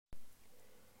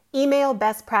Email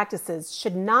best practices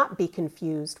should not be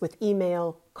confused with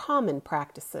email common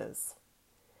practices.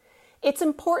 It's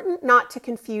important not to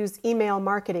confuse email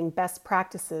marketing best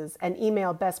practices and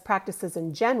email best practices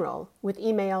in general with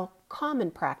email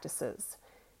common practices.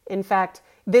 In fact,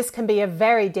 this can be a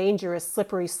very dangerous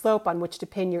slippery slope on which to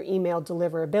pin your email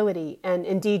deliverability and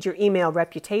indeed your email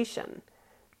reputation.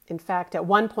 In fact, at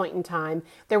one point in time,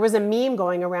 there was a meme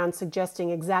going around suggesting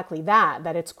exactly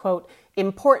that it's, quote,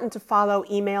 important to follow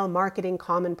email marketing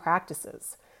common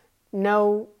practices.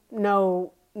 No.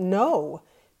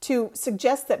 To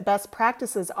suggest that best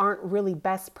practices aren't really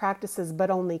best practices but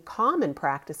only common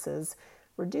practices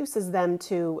reduces them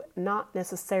to not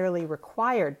necessarily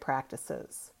required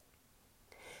practices.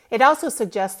 It also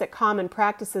suggests that common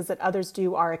practices that others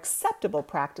do are acceptable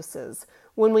practices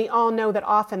when we all know that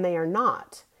often they are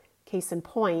not. Case in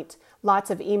point, lots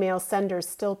of email senders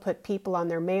still put people on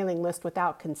their mailing list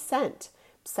without consent.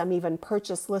 Some even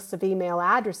purchase lists of email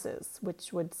addresses,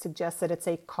 which would suggest that it's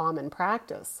a common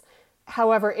practice.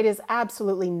 However, it is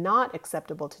absolutely not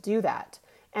acceptable to do that,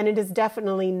 and it is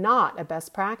definitely not a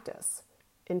best practice.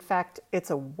 In fact, it's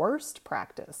a worst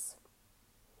practice.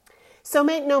 So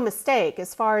make no mistake,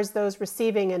 as far as those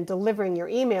receiving and delivering your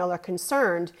email are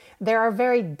concerned, there are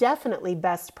very definitely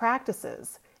best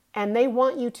practices, and they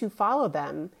want you to follow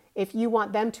them if you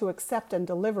want them to accept and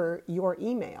deliver your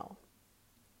email.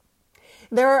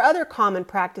 There are other common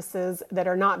practices that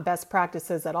are not best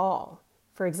practices at all.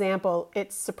 For example,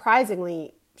 it's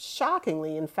surprisingly,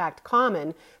 shockingly, in fact,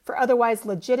 common for otherwise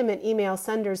legitimate email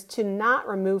senders to not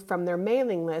remove from their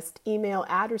mailing list email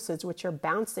addresses which are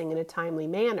bouncing in a timely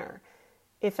manner,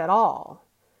 if at all.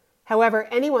 However,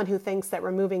 anyone who thinks that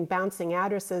removing bouncing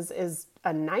addresses is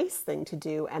a nice thing to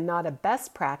do and not a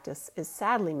best practice is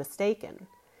sadly mistaken.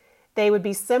 They would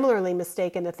be similarly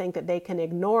mistaken to think that they can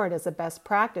ignore it as a best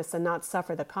practice and not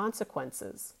suffer the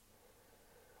consequences.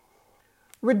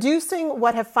 Reducing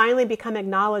what have finally become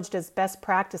acknowledged as best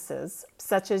practices,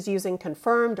 such as using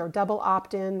confirmed or double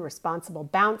opt-in, responsible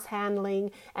bounce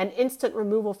handling, and instant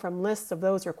removal from lists of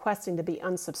those requesting to be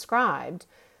unsubscribed,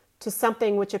 to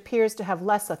something which appears to have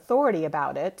less authority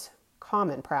about it,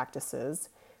 common practices,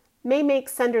 may make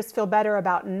senders feel better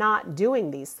about not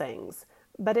doing these things,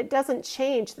 but it doesn't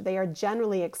change that they are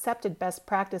generally accepted best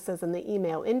practices in the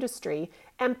email industry,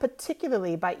 and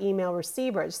particularly by email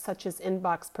receivers such as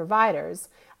inbox providers,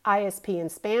 ISP and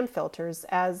spam filters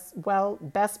as, well,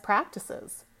 best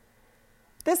practices.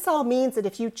 This all means that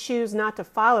if you choose not to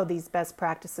follow these best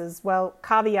practices, well,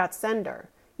 caveat sender,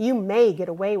 you may get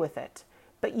away with it,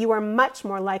 but you are much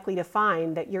more likely to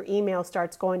find that your email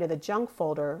starts going to the junk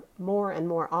folder more and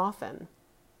more often.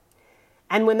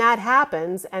 And when that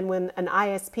happens, and when an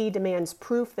ISP demands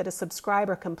proof that a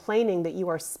subscriber complaining that you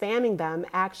are spamming them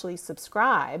actually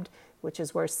subscribed, which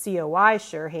is where COI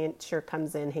sure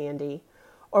comes in handy,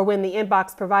 or when the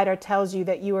inbox provider tells you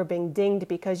that you are being dinged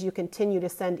because you continue to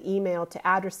send email to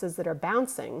addresses that are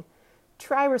bouncing,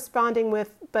 try responding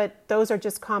with, but those are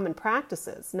just common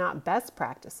practices, not best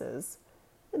practices,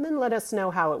 and then let us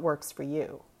know how it works for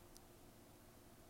you.